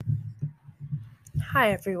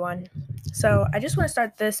Hi, everyone. So, I just want to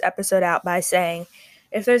start this episode out by saying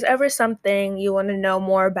if there's ever something you want to know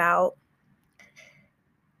more about,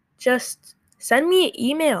 just send me an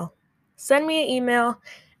email. Send me an email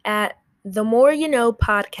at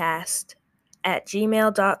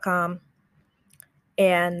themoreyouKnowpodcast@gmail.com.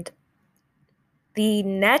 And the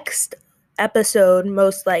next episode,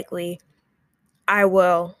 most likely, I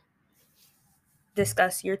will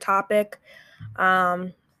discuss your topic.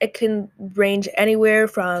 It can range anywhere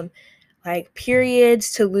from like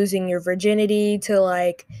periods to losing your virginity to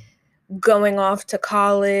like going off to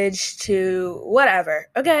college to whatever.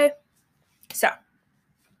 Okay. So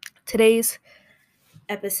today's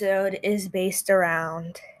episode is based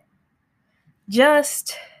around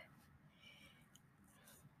it's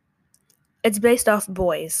based off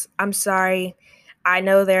boys. I'm sorry. I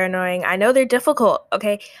know they're annoying. I know they're difficult.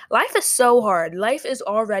 Okay. Life is so hard. Life is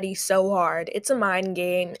already so hard. It's a mind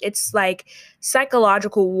game. It's like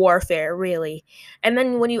psychological warfare, really. And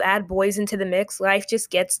then when you add boys into the mix, life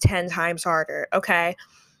just gets 10 times harder. Okay.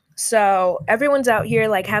 So everyone's out here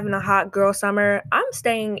like having a hot girl summer. I'm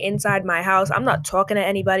staying inside my house. I'm not talking to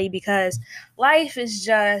anybody because life is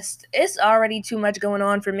it's already too much going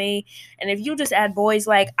on for me. And if you just add boys,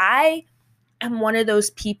 like I am one of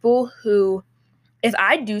those people who, if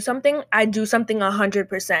I do something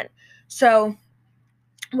 100%. So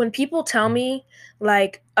when people tell me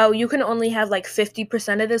like, oh, you can only have like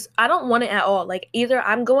 50% of this, I don't want it at all. Like either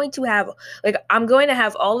I'm going to have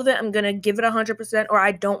all of it, I'm going to give it 100%, or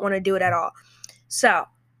I don't want to do it at all. So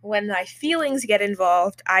when my feelings get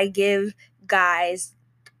involved, I give guys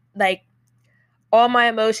like all my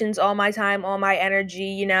emotions, all my time, all my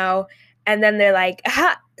energy, and then they're like,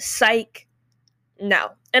 psych,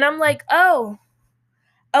 no. And I'm like, oh,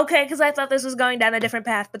 okay, because I thought this was going down a different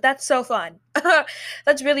path, but that's so fun.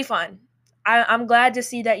 That's really fun. I'm glad to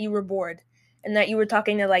see that you were bored and that you were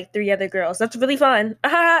talking to like 3 other girls. That's really fun.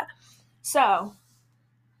 So,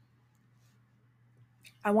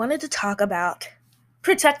 I wanted to talk about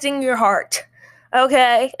protecting your heart,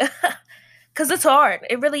 okay? Because it's hard.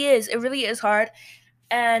 It really is. It really is hard.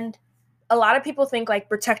 And a lot of people think like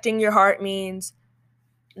protecting your heart means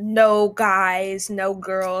no guys, no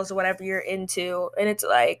girls, whatever you're into. And it's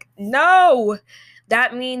like, no,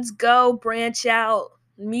 that means go branch out,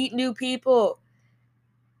 meet new people.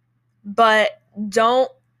 But don't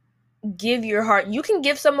give your heart. You can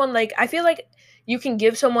give someone I feel like you can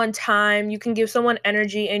give someone time, you can give someone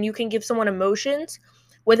energy, and you can give someone emotions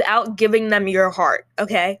without giving them your heart,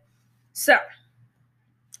 okay? So,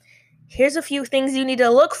 here's a few things you need to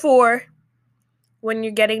look for when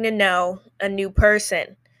you're getting to know a new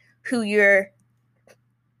person who you're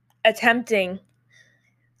attempting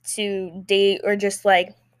to date or just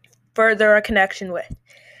like further a connection with.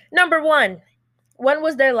 Number 1, when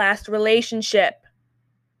was their last relationship?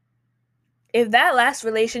 If that last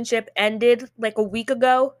relationship ended like a week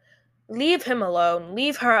ago, leave him alone,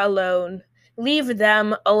 leave her alone, leave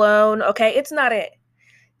them alone, okay? It's not it.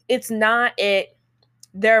 It's not it.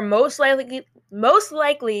 They're most likely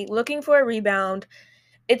looking for a rebound.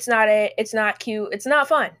 It's not it. It's not cute. It's not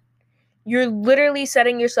fun. You're literally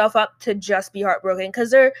setting yourself up to just be heartbroken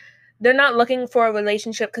because they're not looking for a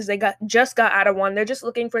relationship because they just got out of one. They're just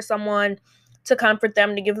looking for someone to comfort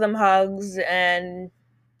them, to give them hugs and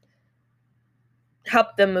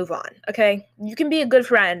help them move on. Okay, you can be a good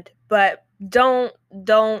friend, but don't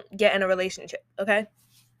get in a relationship. Okay.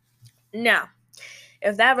 Now,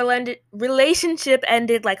 if that relationship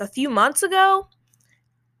ended like a few months ago,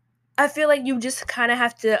 I feel like you just kind of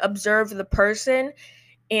have to observe the person.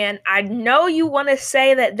 And I know you want to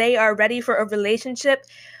say that they are ready for a relationship,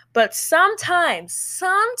 but sometimes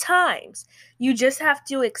you just have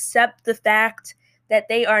to accept the fact that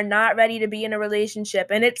they are not ready to be in a relationship.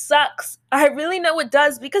 And it sucks. I really know it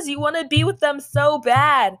does because you want to be with them so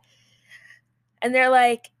bad. And they're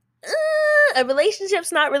like, a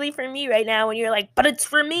relationship's not really for me right now. And you're like, but it's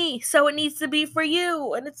for me, so it needs to be for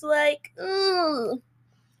you. And it's like,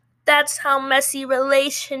 that's how messy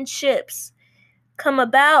relationships come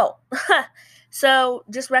about. So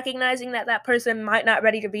just recognizing that person might not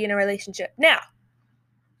ready to be in a relationship. Now,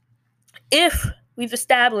 if we've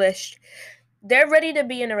established they're ready to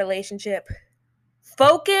be in a relationship,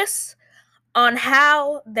 focus on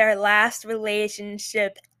how their last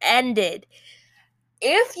relationship ended.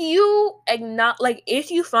 If you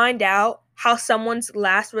find out how someone's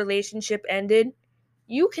last relationship ended,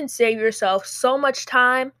 you can save yourself so much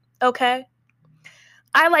time, okay?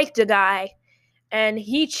 I liked a guy and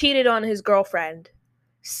he cheated on his girlfriend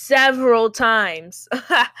several times.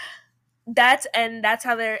 That's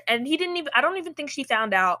how they're, and he didn't even, I don't even think she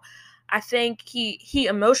found out. I think he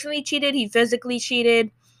emotionally cheated, he physically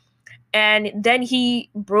cheated, and then he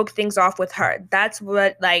broke things off with her. That's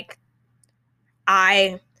what, like,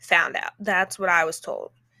 I found out. That's what I was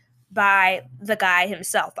told by the guy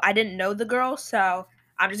himself. I didn't know the girl, so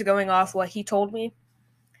I'm just going off what he told me.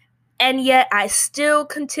 And yet I still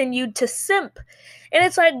continued to simp. And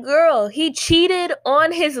it's like, girl, he cheated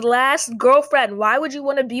on his last girlfriend. Why would you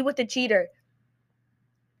want to be with a cheater?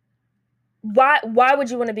 Why would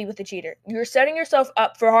you want to be with a cheater? You're setting yourself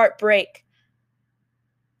up for heartbreak.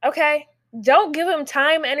 Okay? Don't give him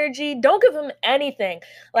time, energy. Don't give him anything.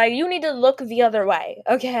 Like, you need to look the other way.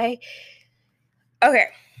 Okay? Okay.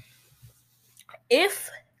 If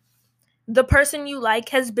the person you like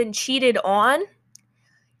has been cheated on,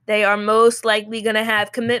 they are most likely going to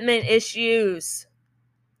have commitment issues.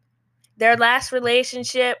 Their last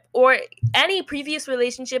relationship or any previous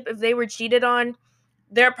relationship, if they were cheated on,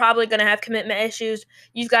 they're probably going to have commitment issues.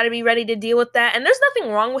 You've got to be ready to deal with that. And there's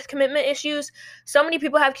nothing wrong with commitment issues. So many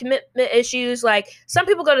people have commitment issues. Like, some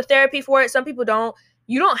people go to therapy for it, some people don't.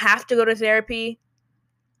 You don't have to go to therapy.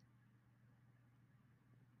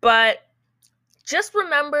 But just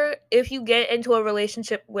remember, if you get into a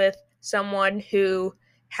relationship with someone who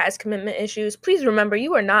has commitment issues, please remember,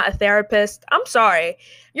 you are not a therapist. I'm sorry.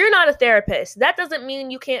 You're not a therapist. That doesn't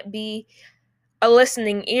mean you can't be a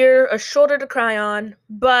listening ear, a shoulder to cry on,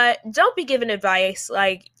 but don't be giving advice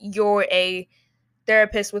like you're a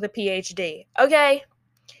therapist with a PhD, okay?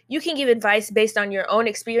 You can give advice based on your own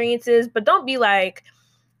experiences, but don't be like,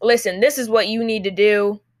 listen, this is what you need to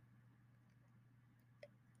do,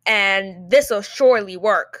 and this will surely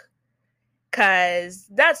work, because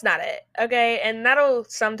that's not it, okay? And that'll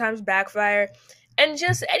sometimes backfire. And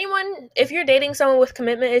just anyone, if you're dating someone with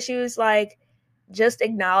commitment issues, like, just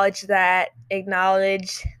acknowledge that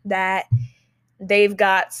they've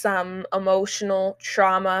got some emotional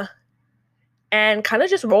trauma and kind of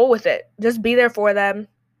just roll with it. Just be there for them.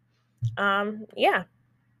 Yeah.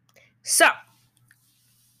 So,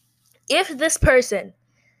 if this person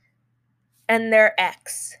and their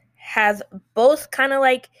ex have both kind of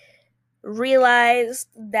like realized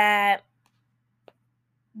that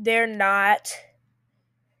they're not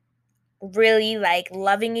really like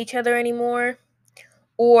loving each other anymore,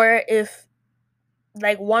 or if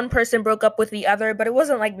like one person broke up with the other, but it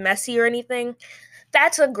wasn't like messy or anything,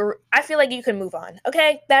 I feel like you can move on.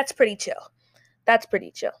 Okay? That's pretty chill.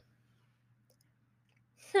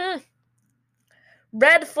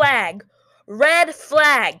 Red flag. Red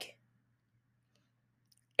flag.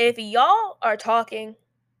 If y'all are talking,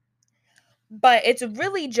 but it's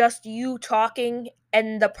really just you talking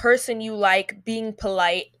and the person you like being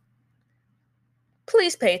polite,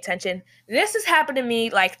 please pay attention. This has happened to me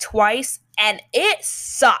like twice, and it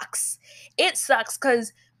sucks. It sucks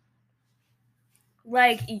because,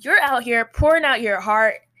 like, you're out here pouring out your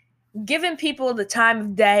heart, giving people the time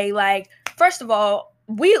of day. Like, first of all,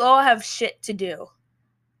 we all have shit to do.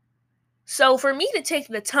 So for me to take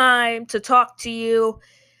the time to talk to you,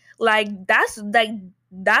 that's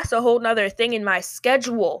a whole nother thing in my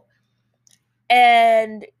schedule.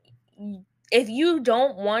 And if you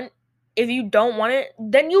don't want it,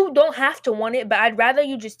 then you don't have to want it. But I'd rather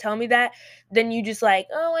you just tell me that than you just like,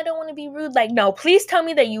 oh, I don't want to be rude. Like, no, please tell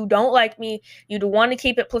me that you don't like me. You don't want to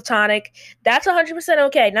keep it platonic. That's 100%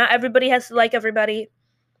 okay. Not everybody has to like everybody.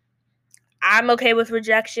 I'm okay with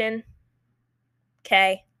rejection.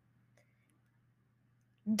 Okay.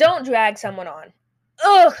 Don't drag someone on.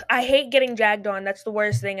 Ugh, I hate getting dragged on. That's the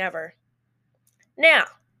worst thing ever. Now,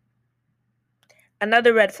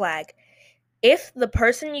 another red flag. If the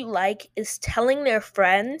person you like is telling their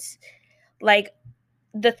friends, like,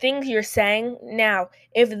 the things you're saying, now,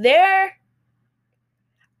 if they're,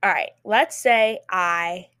 all right, let's say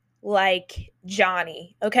I like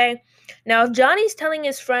Johnny, okay? Now, if Johnny's telling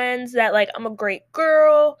his friends that, like, I'm a great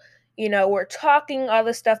girl, we're talking, all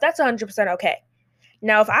this stuff, that's 100% okay.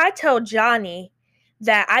 Now, if I tell Johnny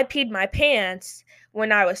that I peed my pants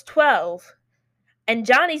when I was 12, and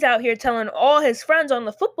Johnny's out here telling all his friends on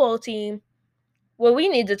the football team, well, we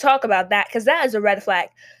need to talk about that, because that is a red flag.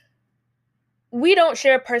 We don't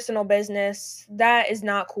share personal business. That is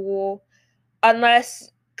not cool.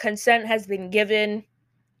 Unless consent has been given,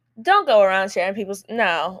 don't go around sharing people's...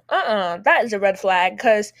 No. That is a red flag,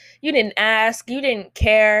 because you didn't ask. You didn't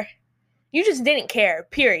care. You just didn't care,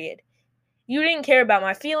 period. You didn't care about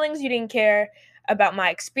my feelings. You didn't care about my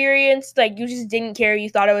experience. Like, you just didn't care. You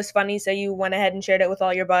thought it was funny, so you went ahead and shared it with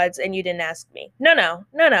all your buds, and you didn't ask me. No.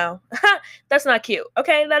 That's not cute.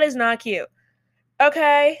 Okay? That is not cute.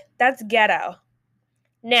 Okay? That's ghetto.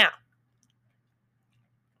 Now,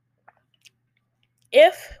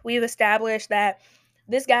 if we've established that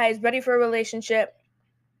this guy is ready for a relationship.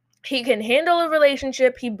 He can handle a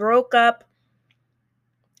relationship. He broke up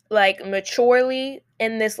like maturely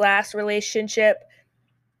in this last relationship.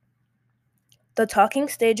 The talking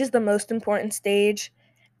stage is the most important stage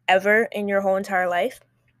ever in your whole entire life.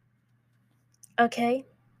 Okay?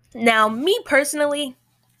 Now, me personally,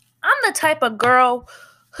 I'm the type of girl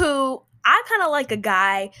who I kind of like a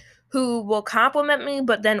guy who will compliment me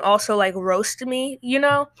but then also like roast me, you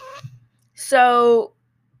know? So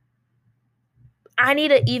I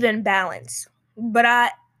need an even balance.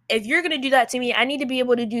 But if you're going to do that to me, I need to be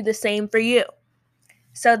able to do the same for you.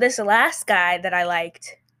 So this last guy that I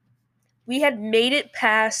liked, we had made it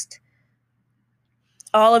past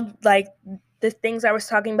all of like the things I was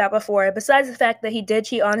talking about before, besides the fact that he did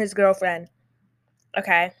cheat on his girlfriend.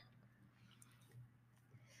 Okay.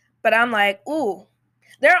 But I'm like, ooh,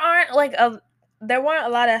 there weren't a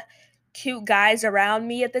lot of cute guys around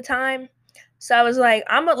me at the time. So I was like,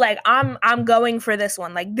 I'm going for this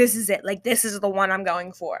one. Like, this is it. Like, this is the one I'm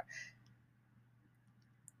going for.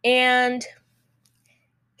 And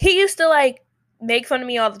he used to like make fun of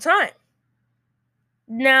me all the time.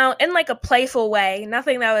 Now, in like a playful way,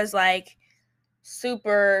 nothing that was like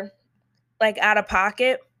super like out of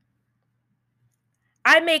pocket.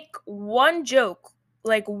 I make one joke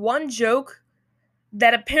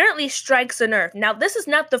that apparently strikes a nerve. Now, this is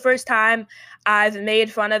not the first time I've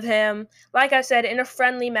made fun of him. Like I said, in a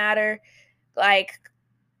friendly manner, like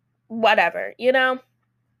whatever, you know?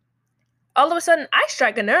 All of a sudden, I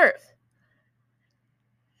strike a nerve.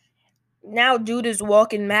 Now, dude is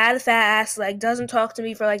walking mad fast, like doesn't talk to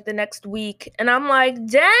me for like the next week. And I'm like,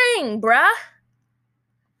 dang, bruh.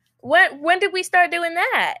 When did we start doing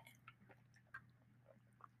that?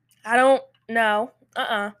 I don't know.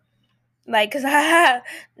 Like, cause no,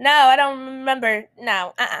 I don't remember.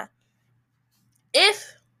 No,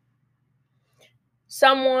 If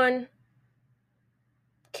someone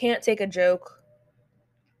can't take a joke,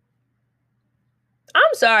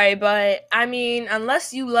 I'm sorry, but I mean,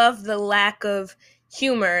 unless you love the lack of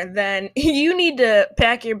humor, then you need to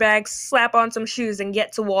pack your bags, slap on some shoes, and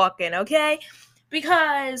get to walking, okay?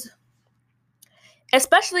 Because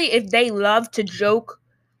especially if they love to joke,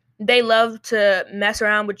 they love to mess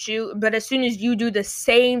around with you, but as soon as you do the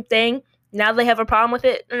same thing, now they have a problem with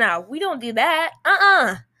it. No, we don't do that.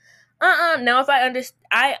 Now, if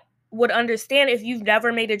I would understand if you've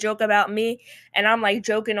never made a joke about me and I'm like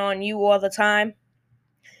joking on you all the time.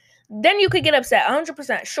 Then you could get upset.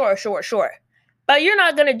 100%. Sure. But you're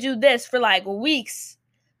not going to do this for like weeks.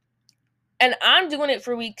 And I'm doing it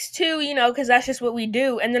for weeks too, you know, because that's just what we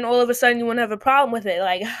do. And then all of a sudden you want to have a problem with it.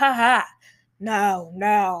 Like, haha.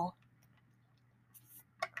 No.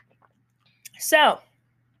 So,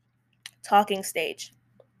 talking stage.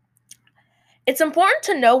 It's important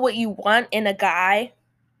to know what you want in a guy.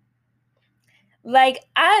 Like,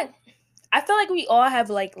 I feel like we all have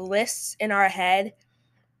like lists in our head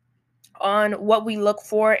on what we look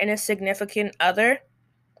for in a significant other.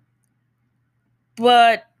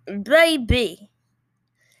 But baby,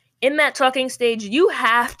 in that talking stage, you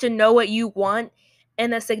have to know what you want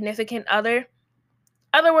in a significant other.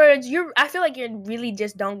 Other words, I feel like you really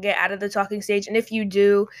just don't get out of the talking stage. And if you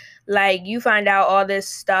do, like, you find out all this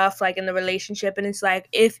stuff, like, in the relationship. And it's like,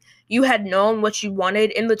 if you had known what you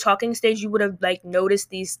wanted in the talking stage, you would have, like, noticed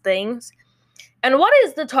these things. And what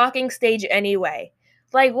is the talking stage anyway?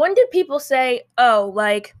 Like, when did people say, oh,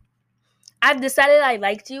 like, I've decided I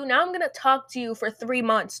liked you. Now I'm going to talk to you for 3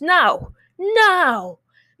 months. No.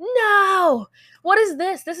 What is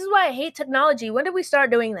this? This is why I hate technology. When did we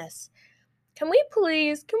start doing this? Can we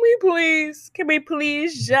please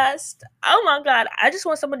just, oh my God, I just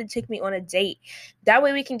want someone to take me on a date. That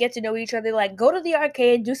way we can get to know each other. Like, go to the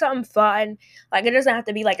arcade, do something fun. Like, it doesn't have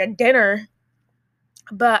to be like a dinner.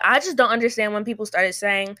 But I just don't understand when people started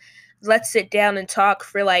saying, let's sit down and talk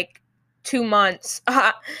for like 2 months.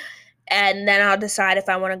 And then I'll decide if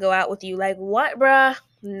I want to go out with you. Like, what, bruh?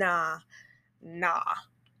 Nah.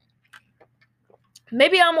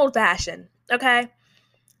 Maybe I'm old-fashioned, okay?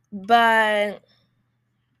 But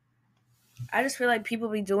I just feel like people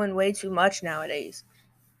be doing way too much nowadays.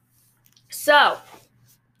 So,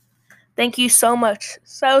 thank you so much.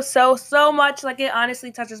 So much. Like, it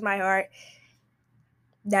honestly touches my heart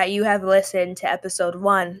that you have listened to episode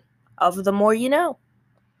 1 of The More You Know.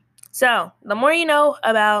 So, the more you know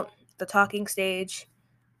about the talking stage,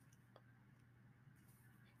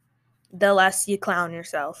 the less you clown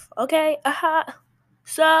yourself. Okay?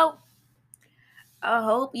 So, I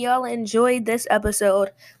hope y'all enjoyed this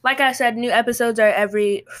episode. Like I said, new episodes are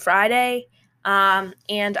every Friday.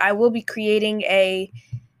 And I will be creating a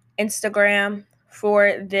Instagram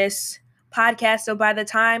for this podcast. So by the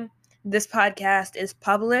time this podcast is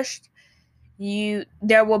published,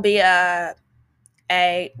 there will be a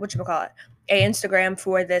Instagram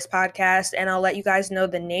for this podcast, and I'll let you guys know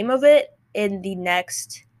the name of it in the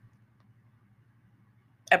next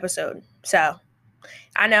episode. So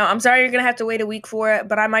I know, I'm sorry you're gonna have to wait a week for it,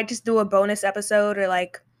 but I might just do a bonus episode or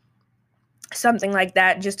like something like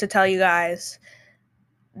that just to tell you guys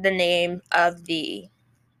the name of the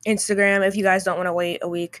Instagram if you guys don't want to wait a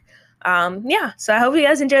week. So I hope you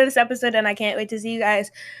guys enjoy this episode, and I can't wait to see you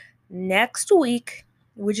guys next week,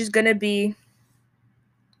 which is gonna be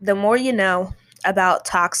the more you know about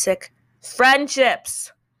toxic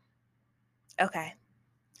friendships. Okay.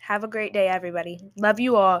 Have a great day, everybody. Love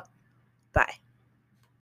you all. Bye.